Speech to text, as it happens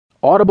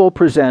Audible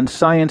presents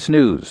Science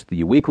News,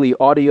 the weekly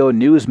audio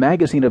news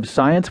magazine of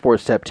science for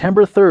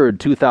September 3rd,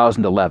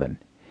 2011.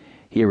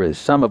 Here is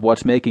some of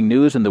what's making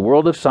news in the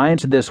world of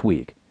science this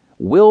week.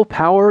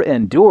 Willpower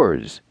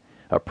endures.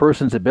 A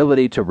person's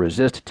ability to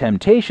resist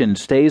temptation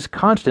stays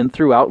constant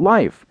throughout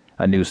life,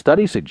 a new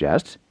study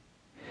suggests.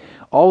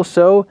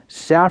 Also,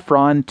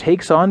 saffron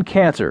takes on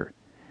cancer.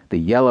 The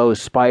yellow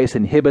spice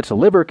inhibits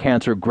liver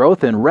cancer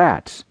growth in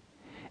rats.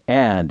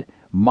 And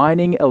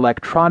mining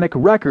electronic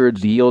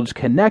records yields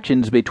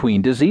connections between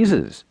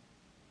diseases.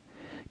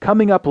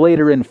 Coming up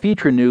later in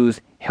feature news,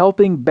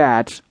 helping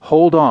bats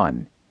hold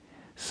on.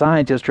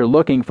 Scientists are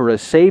looking for a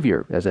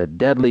savior as a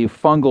deadly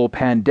fungal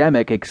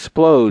pandemic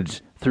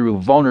explodes through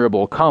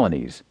vulnerable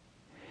colonies.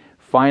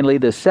 Finally,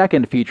 the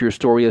second feature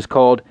story is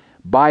called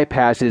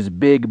Bypass's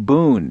Big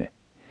Boon.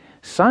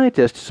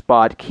 Scientists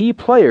spot key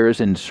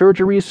players in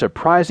surgery's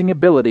surprising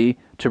ability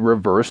to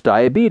reverse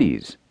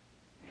diabetes.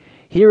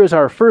 Here is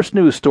our first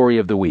news story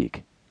of the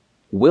week.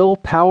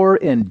 Willpower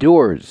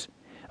endures.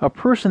 A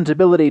person's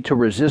ability to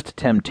resist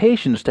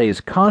temptation stays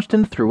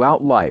constant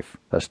throughout life,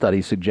 a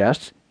study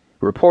suggests,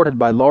 reported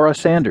by Laura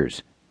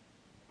Sanders.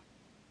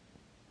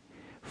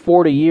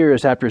 40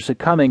 years after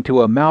succumbing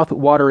to a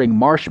mouth-watering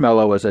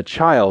marshmallow as a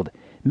child,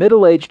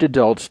 middle-aged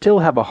adults still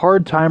have a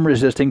hard time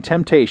resisting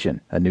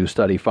temptation, a new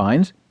study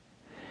finds.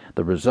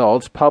 The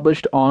results,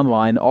 published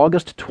online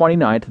August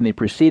 29th in the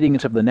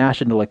Proceedings of the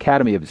National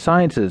Academy of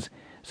Sciences,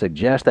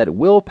 suggest that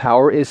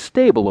willpower is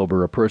stable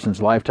over a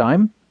person's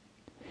lifetime.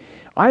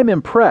 I'm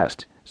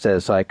impressed,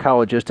 says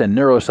psychologist and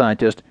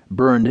neuroscientist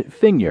Bernd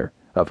Fingner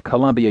of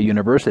Columbia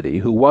University,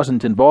 who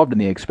wasn't involved in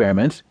the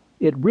experiments.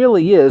 It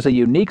really is a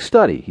unique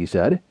study, he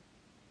said.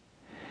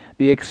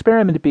 The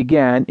experiment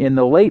began in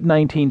the late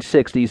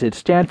 1960s at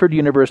Stanford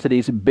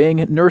University's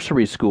Bing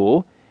Nursery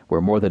School, where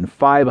more than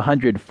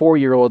 500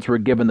 4-year-olds were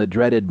given the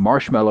dreaded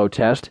marshmallow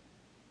test.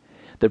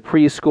 The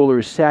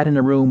preschoolers sat in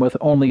a room with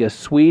only a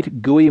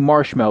sweet, gooey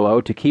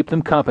marshmallow to keep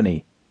them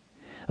company.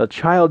 A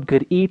child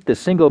could eat the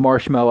single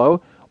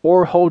marshmallow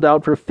or hold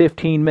out for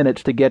 15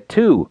 minutes to get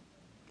two.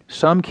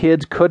 Some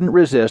kids couldn't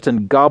resist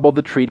and gobbled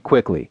the treat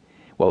quickly,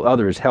 while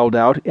others held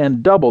out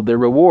and doubled their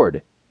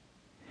reward.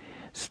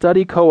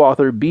 Study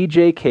co-author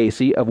B.J.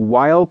 Casey of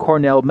Weill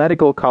Cornell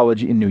Medical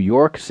College in New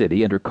York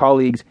City and her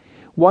colleagues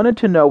wanted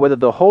to know whether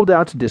the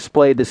holdouts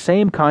displayed the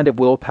same kind of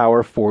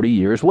willpower 40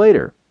 years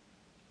later.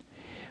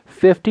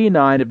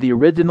 59 of the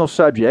original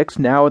subjects,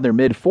 now in their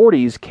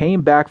mid-40s,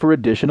 came back for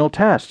additional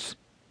tests.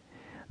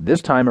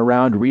 This time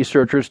around,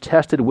 researchers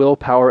tested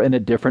willpower in a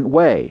different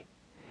way.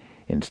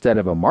 Instead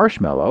of a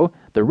marshmallow,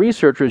 the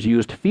researchers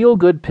used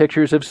feel-good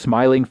pictures of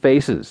smiling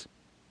faces.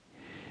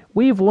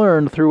 We've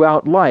learned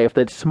throughout life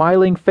that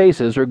smiling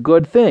faces are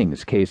good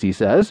things, Casey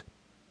says.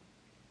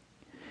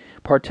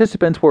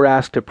 Participants were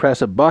asked to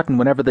press a button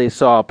whenever they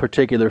saw a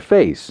particular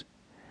face.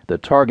 The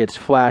targets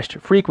flashed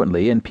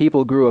frequently, and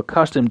people grew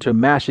accustomed to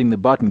mashing the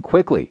button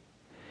quickly.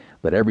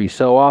 But every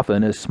so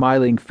often, a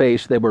smiling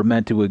face they were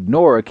meant to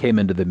ignore came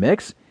into the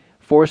mix,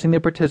 forcing the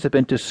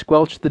participant to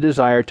squelch the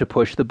desire to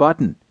push the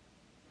button.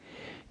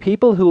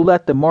 People who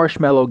let the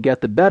marshmallow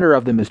get the better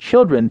of them as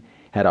children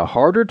had a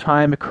harder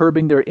time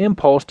curbing their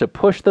impulse to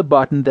push the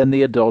button than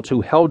the adults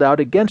who held out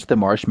against the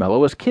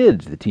marshmallow as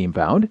kids, the team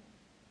found.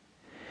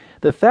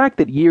 The fact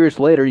that years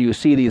later you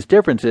see these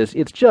differences,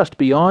 it's just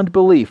beyond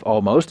belief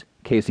almost,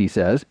 Casey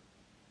says.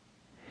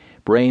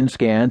 Brain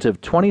scans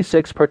of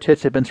 26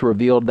 participants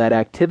revealed that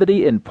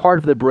activity in part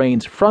of the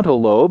brain's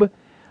frontal lobe,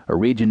 a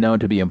region known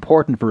to be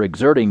important for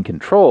exerting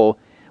control,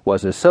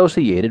 was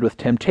associated with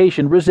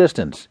temptation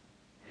resistance.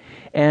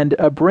 And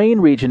a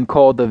brain region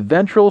called the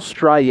ventral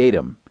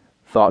striatum,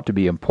 thought to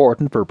be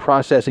important for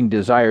processing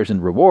desires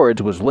and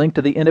rewards, was linked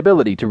to the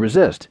inability to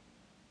resist.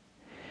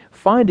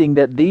 Finding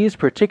that these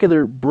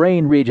particular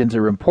brain regions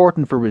are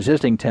important for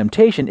resisting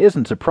temptation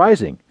isn't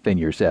surprising,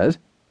 Fingner says.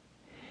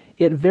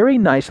 It very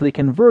nicely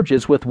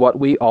converges with what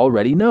we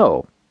already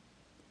know.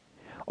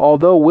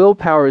 Although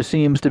willpower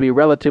seems to be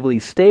relatively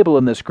stable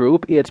in this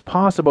group, it's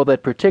possible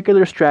that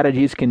particular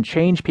strategies can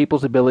change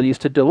people's abilities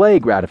to delay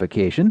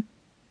gratification.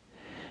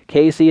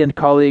 Casey and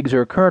colleagues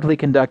are currently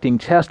conducting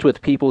tests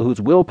with people whose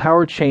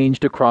willpower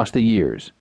changed across the years.